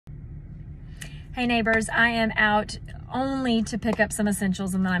Hey neighbors, I am out only to pick up some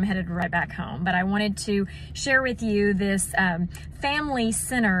essentials and then I'm headed right back home. But I wanted to share with you this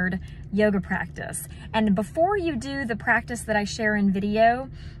family-centered yoga practice. And before you do the practice that I share in video,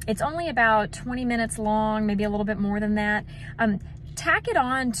 it's only about 20 minutes long, maybe a little bit more than that. Tack it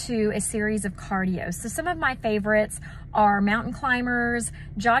on to a series of cardio. So some of my favorites are mountain climbers,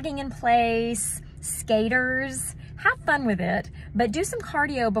 jogging in place, skaters. Have fun with it, but do some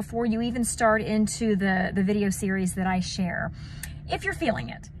cardio before you even start into the video series that I share, if you're feeling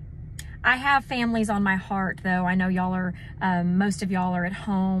it. I have families on my heart, though. I know y'all are, most of y'all are at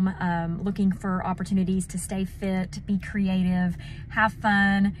home looking for opportunities to stay fit, be creative, have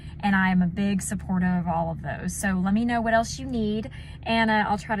fun, and I am a big supporter of all of those. So let me know what else you need, and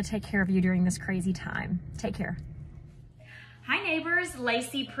I'll try to take care of you during this crazy time. Take care. Hi neighbors,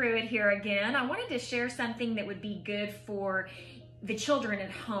 Lacey Pruitt here again. I wanted to share something that would be good for the children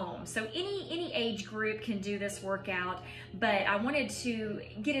at home. So any age group can do this workout, but I wanted to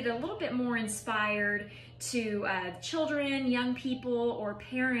get it a little bit more inspired to children, young people, or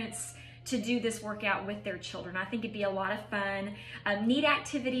parents to do this workout with their children. I think it'd be a lot of fun, neat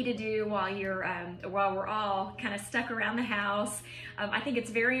activity to do while we're all kind of stuck around the house. I think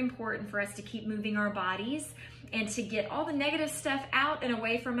it's very important for us to keep moving our bodies and to get all the negative stuff out and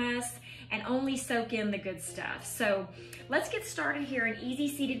away from us and only soak in the good stuff. So let's get started here in easy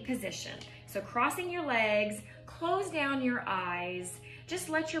seated position. So crossing your legs, close down your eyes, just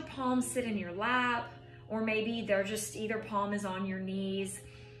let your palms sit in your lap, or maybe they're just either palm is on your knees.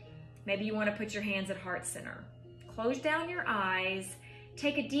 Maybe you want to put your hands at heart center. Close down your eyes,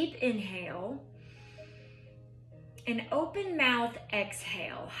 take a deep inhale, and open mouth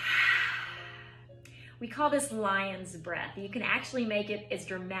exhale. We call this lion's breath. You can actually make it as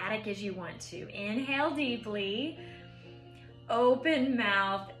dramatic as you want to. Inhale deeply, open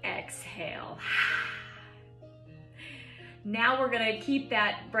mouth, exhale. Now we're gonna keep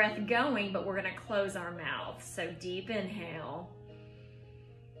that breath going, but we're gonna close our mouth. So deep inhale.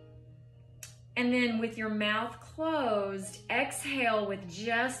 And then with your mouth closed, exhale with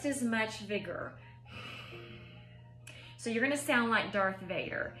just as much vigor. So you're gonna sound like Darth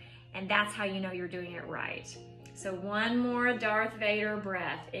Vader. And that's how you know you're doing it right. So one more Darth Vader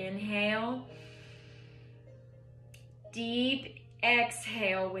breath. Inhale. Deep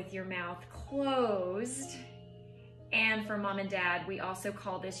exhale with your mouth closed. And for mom and dad, we also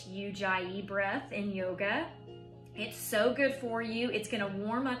call this Ujjayi breath in yoga. It's so good for you. It's gonna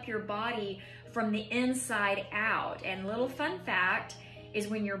warm up your body from the inside out. And little fun fact is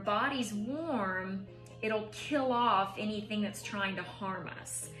when your body's warm, it'll kill off anything that's trying to harm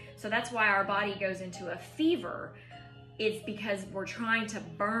us. So that's why our body goes into a fever. It's because we're trying to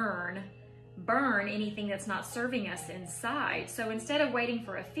burn anything that's not serving us inside. So instead of waiting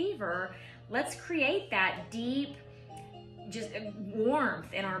for a fever, let's create that deep just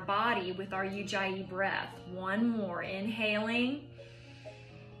warmth in our body with our Ujjayi breath. One more, inhaling,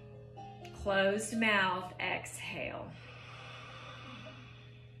 closed mouth, exhale.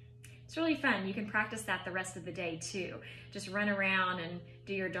 It's really fun. You can practice that the rest of the day too. Just run around and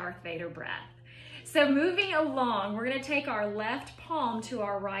do your Darth Vader breath. So moving along, we're gonna take our left palm to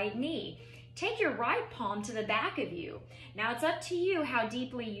our right knee. Take your right palm to the back of you. Now it's up to you how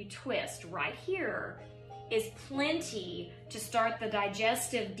deeply you twist. Right here is plenty to start the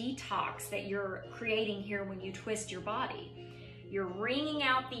digestive detox that you're creating here when you twist your body. You're wringing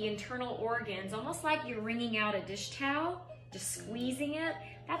out the internal organs, almost like you're wringing out a dish towel, just squeezing it.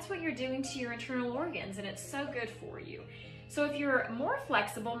 That's what you're doing to your internal organs, and it's so good for you. So if you're more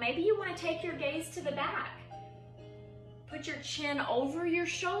flexible, maybe you want to take your gaze to the back. Put your chin over your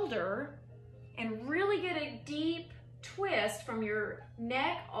shoulder and really get a deep twist from your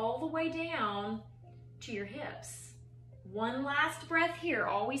neck all the way down to your hips. One last breath here.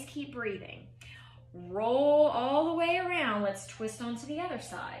 Always keep breathing. Roll all the way around. Let's twist onto the other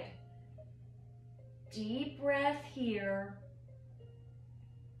side. Deep breath here.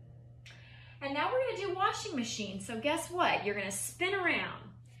 And now we're gonna do washing machine. So guess what? You're gonna spin around,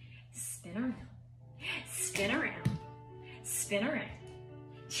 spin around, spin around, spin around.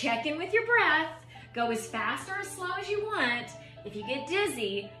 Check in with your breath. Go as fast or as slow as you want. If you get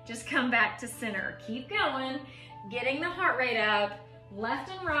dizzy, just come back to center. Keep going, getting the heart rate up,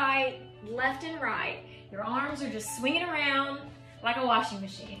 left and right, left and right. Your arms are just swinging around like a washing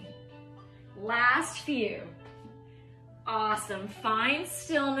machine. Last few. Awesome. Find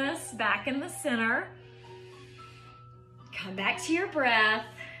stillness back in the center. Come back to your breath.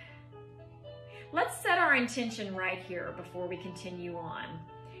 Let's set our intention right here before we continue on.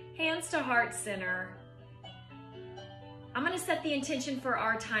 Hands to heart center. I'm going to set the intention for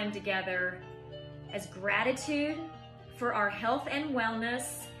our time together as gratitude for our health and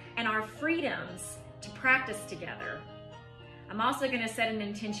wellness and our freedoms to practice together. I'm also going to set an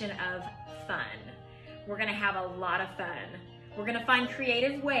intention of fun. We're going to have a lot of fun. We're going to find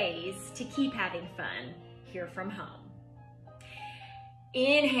creative ways to keep having fun here from home.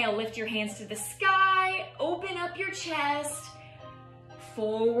 Inhale, lift your hands to the sky, open up your chest,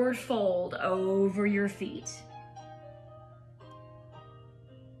 forward fold over your feet.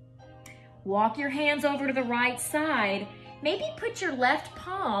 Walk your hands over to the right side. Maybe put your left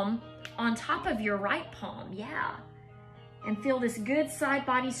palm on top of your right palm, yeah. And feel this good side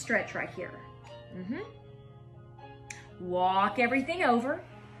body stretch right here. Walk everything over.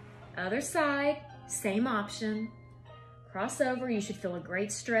 Other side, same option. Cross over, you should feel a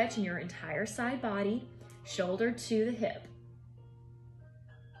great stretch in your entire side body, shoulder to the hip.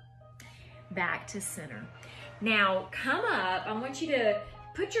 Back to center. Now come up, I want you to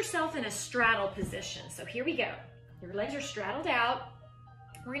put yourself in a straddle position. So here we go. Your legs are straddled out.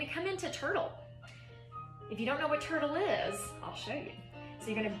 We're gonna come into turtle. If you don't know what turtle is, I'll show you. So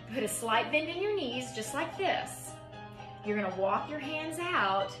you're gonna put a slight bend in your knees, just like this. You're gonna walk your hands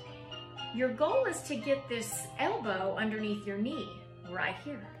out. Your goal is to get this elbow underneath your knee, right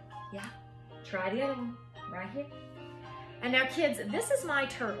here. Yeah, try the other one, right here. And now kids, this is my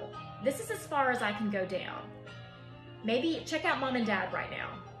turtle. This is as far as I can go down. Maybe check out mom and dad right now.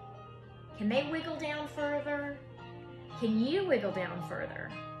 Can they wiggle down further? Can you wiggle down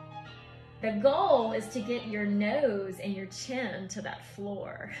further? The goal is to get your nose and your chin to that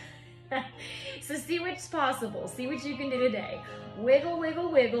floor. So see what's possible. See what you can do today. Wiggle, wiggle,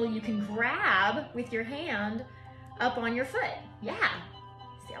 wiggle. You can grab with your hand up on your foot. Yeah.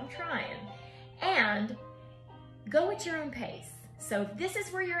 See, I'm trying. And go at your own pace. So if this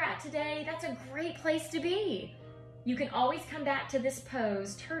is where you're at today, that's a great place to be. You can always come back to this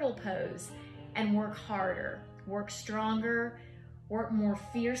pose, turtle pose, and work harder, work stronger, work more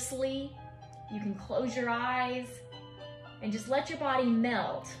fiercely. You can close your eyes and just let your body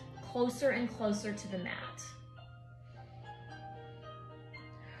melt closer and closer to the mat.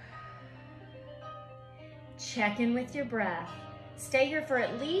 Check in with your breath. Stay here for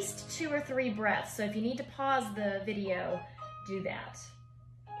at least 2 or 3 breaths. So if you need to pause the video, do that.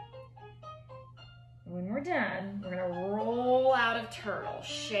 When we're done, we're gonna roll out of turtle.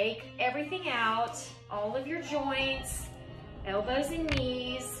 Shake everything out, all of your joints, elbows and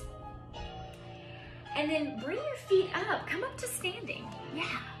knees. And then bring your feet up, come up to standing.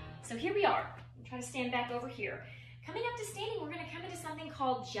 Yeah, so here we are. Try to stand back over here. Coming up to standing, we're gonna come into something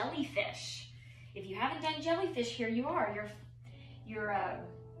called jellyfish. If you haven't done jellyfish, here you are. You're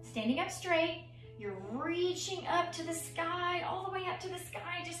standing up straight. You're reaching up to the sky, all the way up to the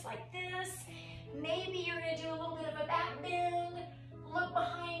sky, just like this. Maybe you're gonna do a little bit of a back bend, look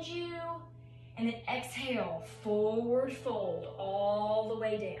behind you, and then exhale, forward fold all the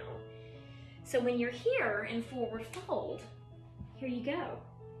way down. So when you're here in forward fold, here you go.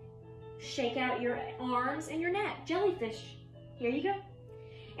 Shake out your arms and your neck, jellyfish. Here you go.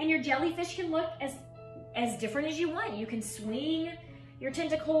 And your jellyfish can look as different as you want. You can swing your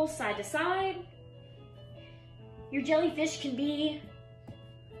tentacles side to side. Your jellyfish can be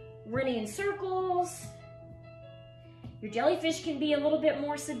running in circles. Your jellyfish can be a little bit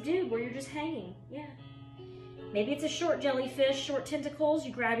more subdued where you're just hanging. Yeah. Maybe it's a short jellyfish, short tentacles.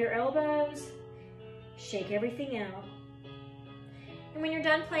 You grab your elbows, shake everything out. And when you're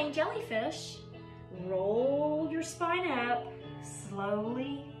done playing jellyfish, roll your spine up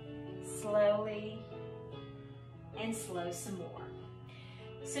slowly, slowly, and slow some more.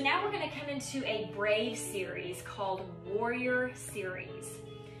 So now we're going to come into a brave series called Warrior Series.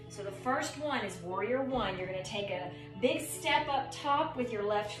 So the first one is Warrior 1. You're going to take a big step up top with your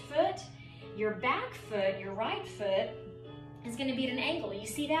left foot. Your back foot, your right foot, is going to be at an angle. You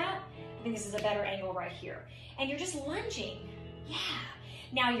see that? I think this is a better angle right here. And you're just lunging. Yeah.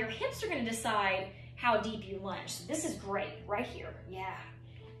 Now your hips are going to decide how deep you lunge. So this is great right here. Yeah.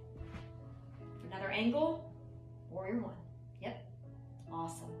 Another angle, Warrior 1. Yep.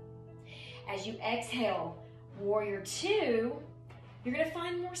 Awesome. As you exhale, Warrior 2, you're going to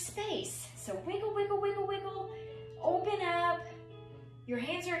find more space. So wiggle, wiggle, wiggle, wiggle. Open up. Your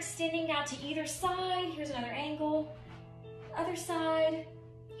hands are extending out to either side. Here's another angle. Other side.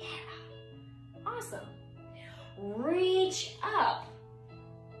 Yeah. Awesome. Reach up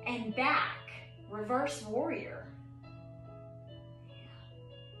and back. Reverse warrior.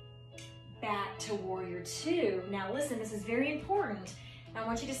 Back to Warrior 2. Now listen, this is very important. I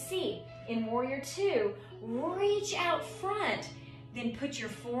want you to see, in Warrior 2, reach out front. Then put your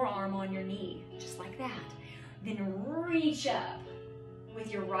forearm on your knee, just like that. Then reach up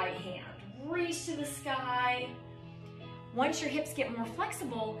with your right hand. reach to the sky. Once your hips get more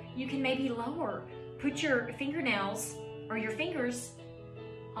flexible, you can maybe lower. Put your fingernails or your fingers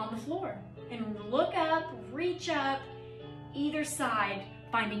on the floor and look up, reach up, either side,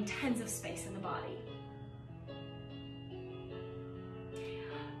 finding tons of space in the body.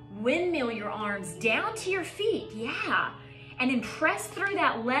 Windmill your arms down to your feet, yeah. And then press through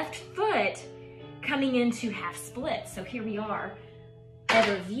that left foot, coming into half split. So here we are.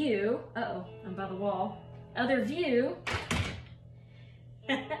 Other view. Uh-oh, I'm by the wall. Other view.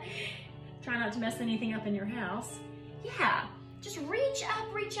 Try not to mess anything up in your house. Yeah, just reach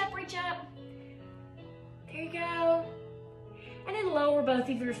up, reach up, reach up. There you go. And then lower both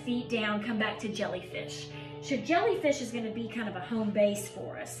of your feet down, come back to jellyfish. So jellyfish is gonna be kind of a home base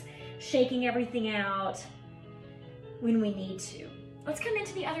for us, shaking everything out when we need to. Let's come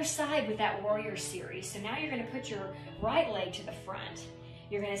into the other side with that warrior series. So now you're gonna put your right leg to the front.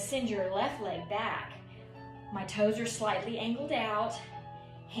 You're gonna send your left leg back. My toes are slightly angled out,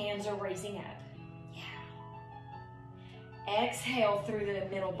 hands are raising up. Yeah. Exhale through the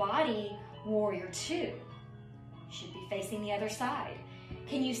middle body, warrior two. Should be facing the other side.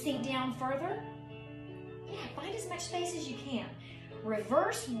 Can you sink down further? Yeah, find as much space as you can.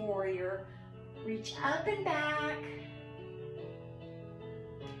 Reverse warrior, reach up and back.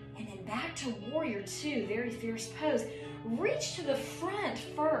 And then back to warrior two, very fierce pose. Reach to the front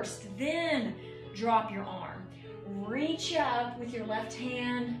first, then drop your arm. Reach up with your left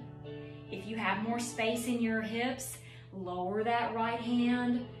hand. If you have more space in your hips, lower that right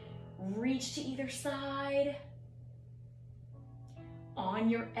hand. Reach to either side. On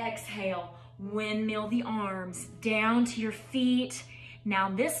your exhale, windmill the arms down to your feet. Now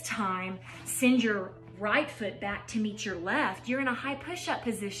this time, send your right foot back to meet your left. You're in a high push-up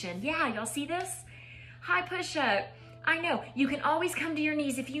position. Yeah, y'all see this? High push-up. I know, you can always come to your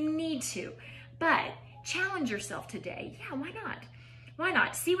knees if you need to, but challenge yourself today. Yeah, why not? Why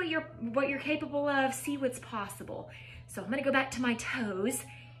not? See what you're capable of, see what's possible. So I'm gonna go back to my toes.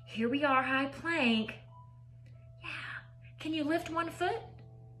 Here we are, high plank. Yeah. Can you lift one foot?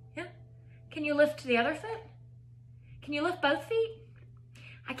 Yeah. Can you lift the other foot? Can you lift both feet?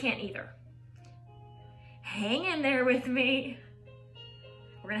 I can't either. Hang in there with me.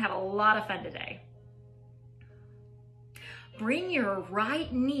 We're gonna have a lot of fun today. Bring your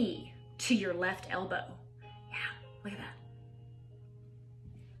right knee to your left elbow. Yeah, look at that.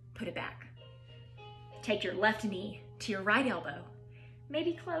 Put it back. Take your left knee to your right elbow.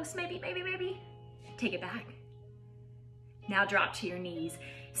 Maybe close, maybe. Take it back. Now drop to your knees.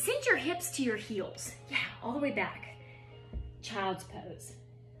 Send your hips to your heels. Yeah, all the way back. Child's pose.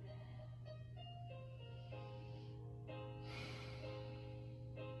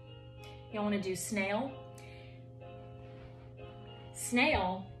 Y'all wanna do snail?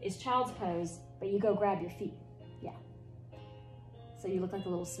 Snail is child's pose, but you go grab your feet. Yeah. So you look like a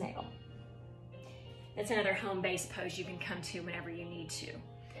little snail. That's another home base pose you can come to whenever you need to.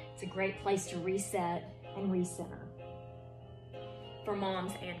 It's a great place to reset and recenter for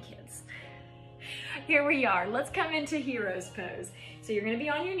moms and kids. Here we are. Let's come into hero's pose. So you're gonna be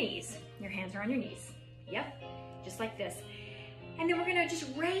on your knees. Your hands are on your knees. Yep, just like this. And then we're gonna just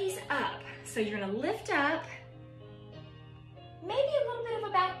raise up. So you're gonna lift up, maybe a little bit of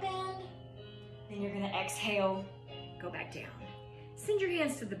a back bend. Then you're gonna exhale, go back down. Send your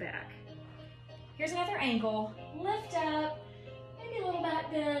hands to the back. Here's another angle. Lift up, maybe a little back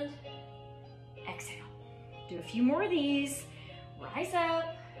bend. Exhale. Do a few more of these. Rise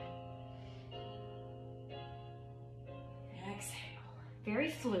up. Exhale. Very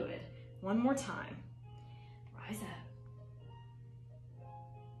fluid. One more time. Rise up.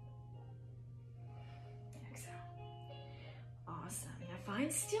 Exhale. Awesome. Now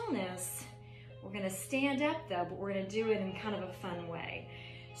find stillness. We're gonna stand up though, but we're gonna do it in kind of a fun way.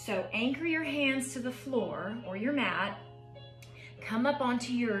 So anchor your hands to the floor or your mat. Come up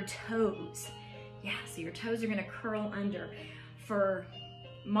onto your toes. Yeah, so your toes are gonna curl under. For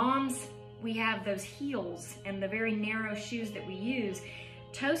moms, we have those heels and the very narrow shoes that we use.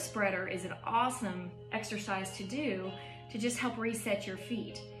 Toe spreader is an awesome exercise to do to just help reset your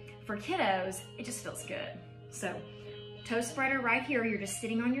feet. For kiddos, it just feels good. So toe spreader right here, you're just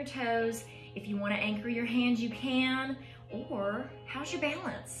sitting on your toes. If you want to anchor your hands, you can. Or how's your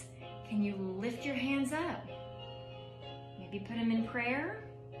balance? Can you lift your hands up? Maybe put them in prayer.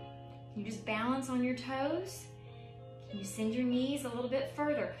 Can you just balance on your toes? Can you send your knees a little bit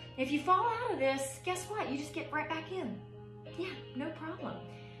further? If you fall out of this, guess what? You just get right back in. Yeah, no problem.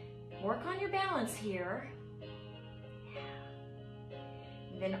 Work on your balance here. Yeah.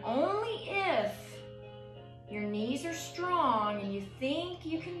 And then only if your knees are strong and you think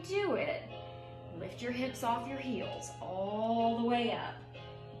you can do it, lift your hips off your heels all the way up.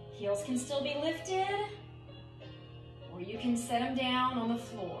 Heels can still be lifted, or you can set them down on the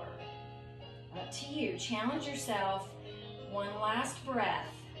floor. Up to you. Challenge yourself. One last breath.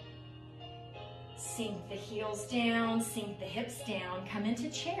 Sink the heels down, sink the hips down, come into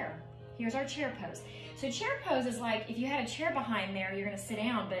chair. Here's our chair pose. So chair pose is like if you had a chair behind there, you're gonna sit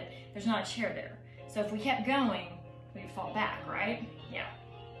down, but there's not a chair there. So if we kept going, we'd fall back, right? Yeah.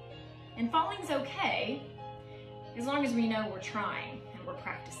 And falling's okay, as long as we know we're trying and we're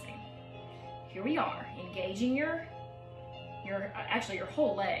practicing. Here we are, engaging actually your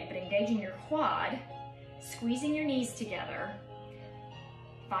whole leg, but engaging your quad, squeezing your knees together,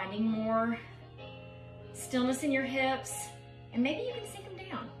 finding more stillness in your hips, and maybe you can sink them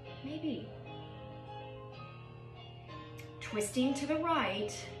down, maybe. Twisting to the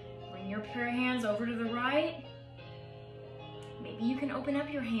right, bring your pair of hands over to the right. Maybe you can open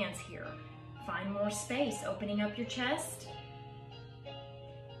up your hands here. Find more space, opening up your chest.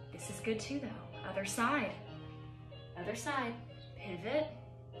 This is good too though. Other side, pivot,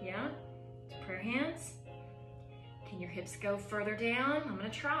 yeah, prayer hands. Can your hips go further down? I'm gonna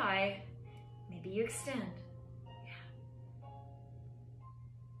try. Maybe you extend, yeah.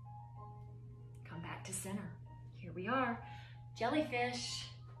 Come back to center. Here we are, jellyfish,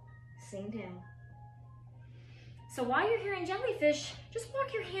 sink down. So while you're here in jellyfish, just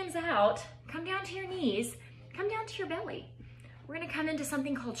walk your hands out, come down to your knees, come down to your belly. We're gonna come into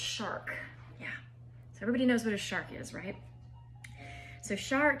something called shark. Yeah, so everybody knows what a shark is, right? So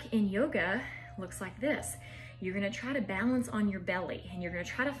shark in yoga looks like this. You're gonna try to balance on your belly and you're gonna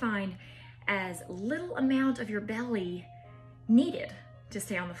try to find as little amount of your belly needed to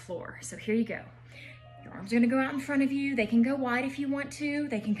stay on the floor. So here you go. Your arms are gonna go out in front of you. They can go wide if you want to.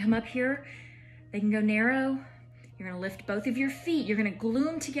 They can come up here. They can go narrow. You're gonna lift both of your feet. You're gonna glue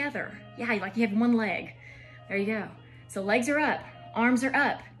them together. Yeah, like you have one leg. There you go. So legs are up, arms are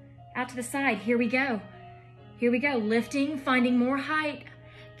up, out to the side. Here we go. Here we go. Lifting, finding more height.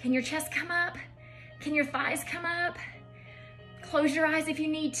 Can your chest come up? Can your thighs come up? Close your eyes if you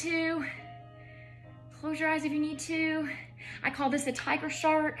need to. Close your eyes if you need to. I call this a tiger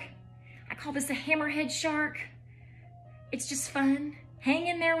shark. I call this a hammerhead shark. It's just fun. Hang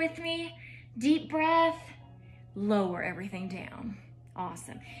in there with me. Deep breath. Lower everything down.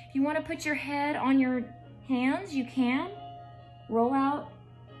 Awesome. If you want to put your head on your hands, you can. Roll out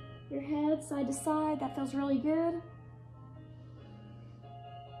your head side to side. That feels really good.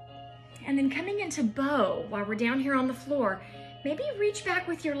 And then coming into bow while we're down here on the floor, maybe reach back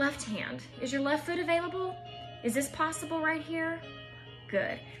with your left hand. Is your left foot available? Is this possible right here?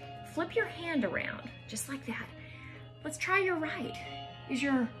 Good. Flip your hand around, just like that. Let's try your right. Is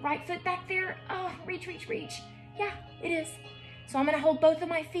your right foot back there? Oh, reach, reach, reach. Yeah, it is. So I'm gonna hold both of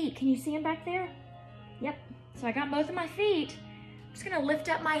my feet. Can you see them back there? Yep. So I got both of my feet. I'm just gonna lift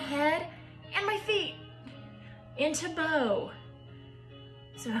up my head and my feet into bow.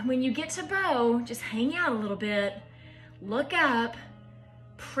 So when you get to bow, just hang out a little bit, look up,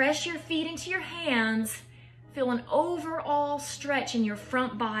 press your feet into your hands, feel an overall stretch in your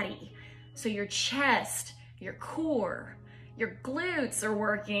front body. So your chest, your core, your glutes are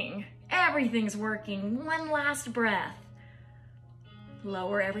working, everything's working. One last breath.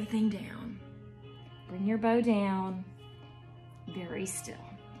 Lower everything down. Bring your bow down, very still.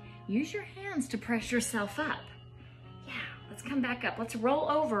 Use your hands to press yourself up. Yeah, let's come back up. Let's roll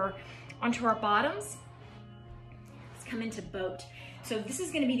over onto our bottoms. Let's come into boat. So this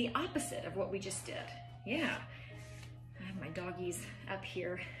is gonna be the opposite of what we just did. Yeah, I have my doggies up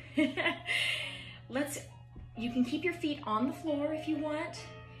here. You can keep your feet on the floor if you want,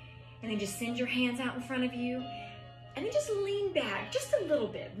 and then just send your hands out in front of you, and then just lean back just a little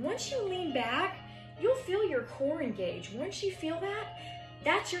bit. Once you lean back, you'll feel your core engage. Once you feel that,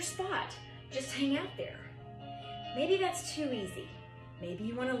 that's your spot. Just hang out there. Maybe that's too easy. Maybe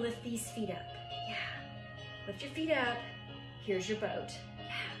you want to lift these feet up. Yeah, lift your feet up. Here's your boat.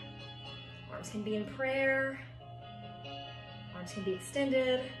 Yeah, arms can be in prayer. Arms can be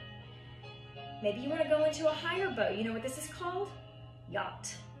extended. Maybe you want to go into a higher boat. You know what this is called?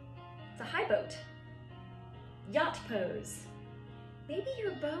 Yacht. It's a high boat. Yacht pose. Maybe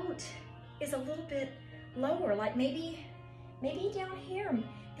your boat is a little bit lower, like maybe down here.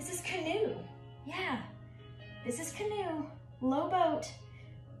 This is canoe. Yeah, this is canoe, low boat.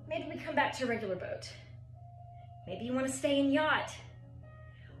 Maybe we come back to regular boat. Maybe you want to stay in yacht.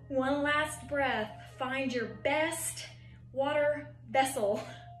 One last breath. Find your best water vessel.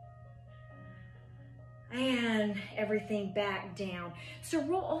 And everything back down. So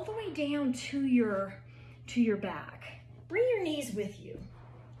roll all the way down to to your back. Bring your knees with you.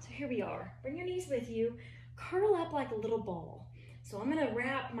 So here we are. Bring your knees with you. Curl up like a little ball. So I'm gonna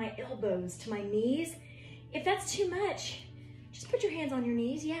wrap my elbows to my knees. If that's too much, just put your hands on your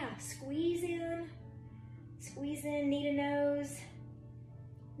knees. Yeah, squeeze in, knee to nose,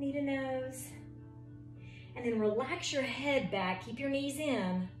 knee to nose. And then relax your head back, keep your knees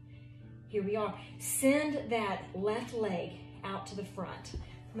in. Here we are. Send that left leg out to the front.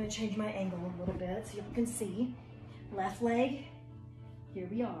 I'm gonna change my angle a little bit so you can see. Left leg, here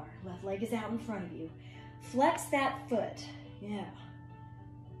we are. Left leg is out in front of you. Flex that foot, yeah.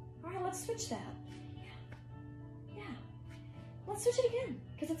 All right, let's switch that. Yeah. Let's switch it again,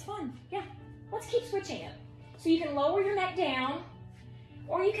 because it's fun. Yeah, let's keep switching it. So you can lower your neck down,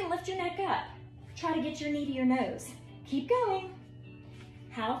 or you can lift your neck up. Try to get your knee to your nose. Keep going.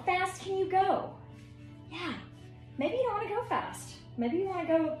 How fast can you go? Yeah, maybe you don't want to go fast. Maybe you want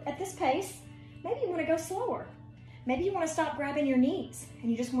to go at this pace. Maybe you want to go slower. Maybe you want to stop grabbing your knees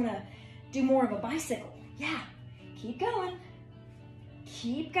and you just want to do more of a bicycle. Yeah, keep going.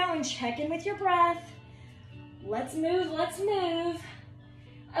 Keep going, check in with your breath. Let's move, let's move.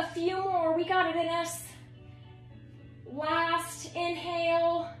 A few more, we got it in us. Last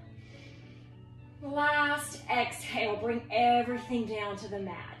inhale. Last exhale, bring everything down to the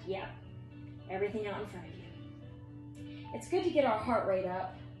mat. Yeah, everything out in front of you. It's good to get our heart rate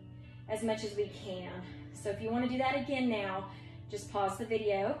up as much as we can. So if you want to do that again now, just pause the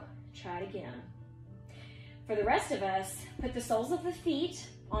video, try it again. For the rest of us, put the soles of the feet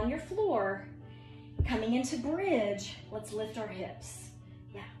on your floor. Coming into bridge, let's lift our hips.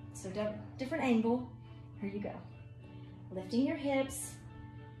 Yeah, so different angle. Here you go. Lifting your hips.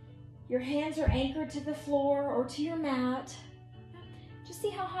 Your hands are anchored to the floor or to your mat. Just see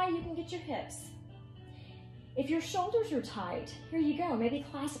how high you can get your hips. If your shoulders are tight, here you go. Maybe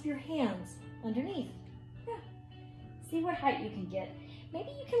clasp your hands underneath. Yeah. See what height you can get. Maybe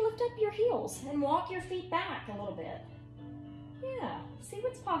you can lift up your heels and walk your feet back a little bit. Yeah, see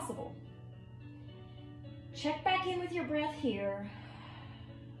what's possible. Check back in with your breath here.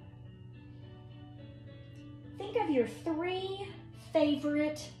 Think of your 3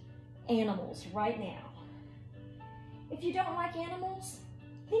 favorite animals right now. If you don't like animals,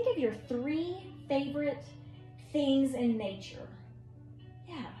 think of your 3 favorite things in nature.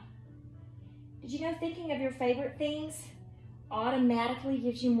 Yeah. Did you know thinking of your favorite things automatically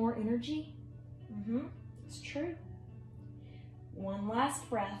gives you more energy? It's true. One last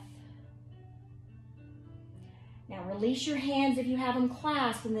breath. Now release your hands if you have them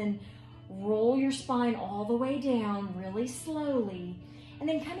clasped, and then roll your spine all the way down really slowly. And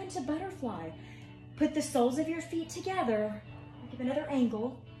then come into butterfly. Put the soles of your feet together. Give another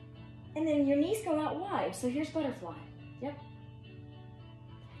angle. And then your knees go out wide. So here's butterfly. Yep.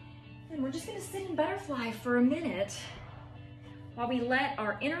 And we're just gonna sit in butterfly for a minute while we let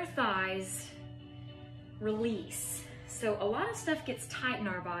our inner thighs release. So a lot of stuff gets tight in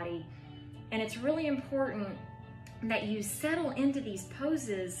our body, and it's really important that you settle into these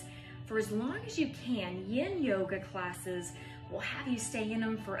poses for as long as you can. Yin yoga classes will have you stay in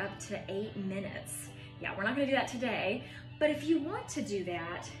them for up to 8 minutes. Yeah, we're not gonna do that today, but if you want to do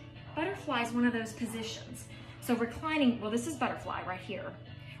that, butterfly is one of those positions. So reclining, well, this is butterfly right here.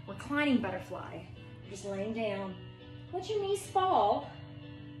 Reclining butterfly, just laying down. Let your knees fall.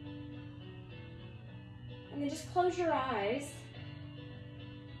 And then just close your eyes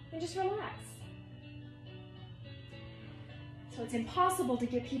and just relax. So it's impossible to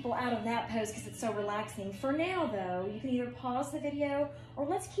get people out of that pose because it's so relaxing. For now though, you can either pause the video or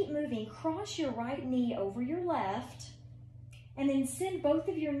let's keep moving. Cross your right knee over your left and then send both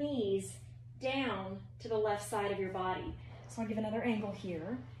of your knees down to the left side of your body. So I'll give another angle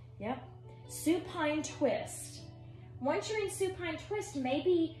here. Yep. Supine twist. Once you're in supine twist,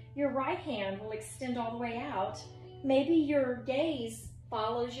 maybe your right hand will extend all the way out. Maybe your gaze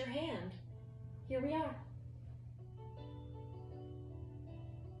follows your hand. Here we are.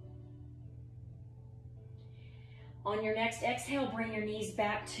 On your next exhale, bring your knees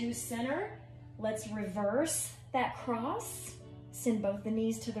back to center. Let's reverse that cross. Send both the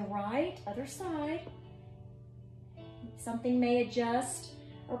knees to the right, other side. Something may adjust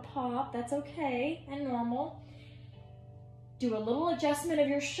or pop, that's okay and normal. Do a little adjustment of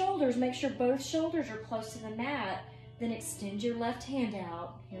your shoulders. Make sure both shoulders are close to the mat. Then extend your left hand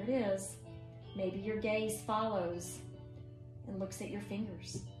out. Here it is. Maybe your gaze follows and looks at your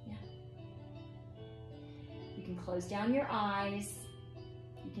fingers. Yeah. You can close down your eyes.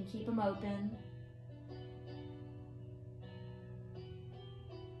 You can keep them open.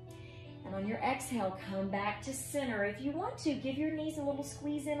 And on your exhale, come back to center. If you want to, give your knees a little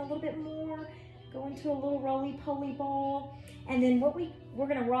squeeze in a little bit more. Go into a little roly-poly ball. And then we're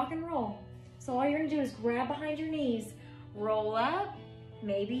gonna rock and roll. So all you're gonna do is grab behind your knees, roll up.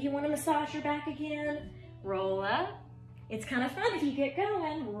 Maybe you wanna massage your back again. Roll up. It's kind of fun if you get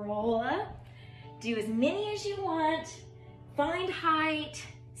going. Roll up. Do as many as you want. Find height.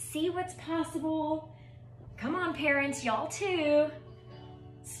 See what's possible. Come on, parents, y'all too.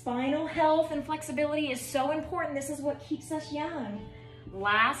 Spinal health and flexibility is so important. This is what keeps us young.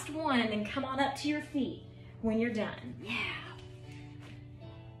 Last one, and come on up to your feet when you're done. Yeah.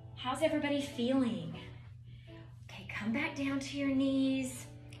 How's everybody feeling? Okay, come back down to your knees.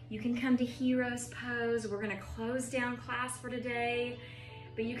 You can come to hero's pose. We're gonna close down class for today,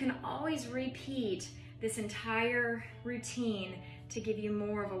 but you can always repeat this entire routine to give you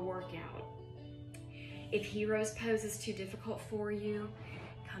more of a workout. If hero's pose is too difficult for you,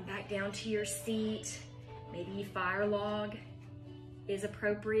 come back down to your seat. Maybe fire log is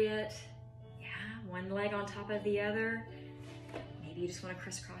appropriate. Yeah, one leg on top of the other. Maybe you just want to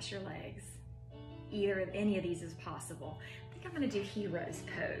crisscross your legs. Any of these is possible. I think I'm going to do hero's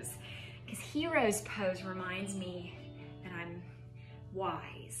pose, because hero's pose reminds me that I'm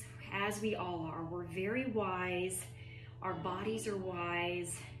wise, as we all are. We're very wise. Our bodies are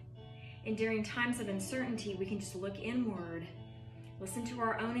wise. And during times of uncertainty, we can just look inward, listen to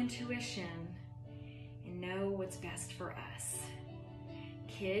our own intuition, and know what's best for us.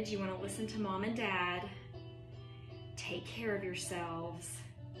 Kids, you want to listen to mom and dad. Take care of yourselves.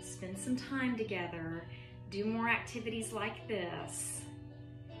 Spend some time together. Do more activities like this.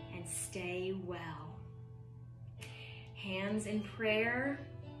 And stay well. Hands in prayer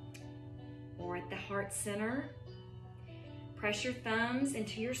or at the heart center. Press your thumbs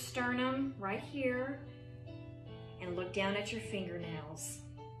into your sternum right here and look down at your fingernails.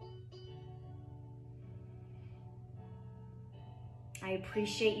 I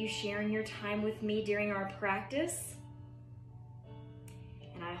appreciate you sharing your time with me during our practice.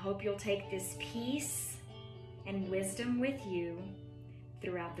 And I hope you'll take this peace and wisdom with you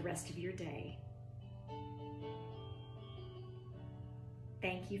throughout the rest of your day.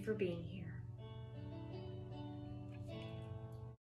 Thank you for being here.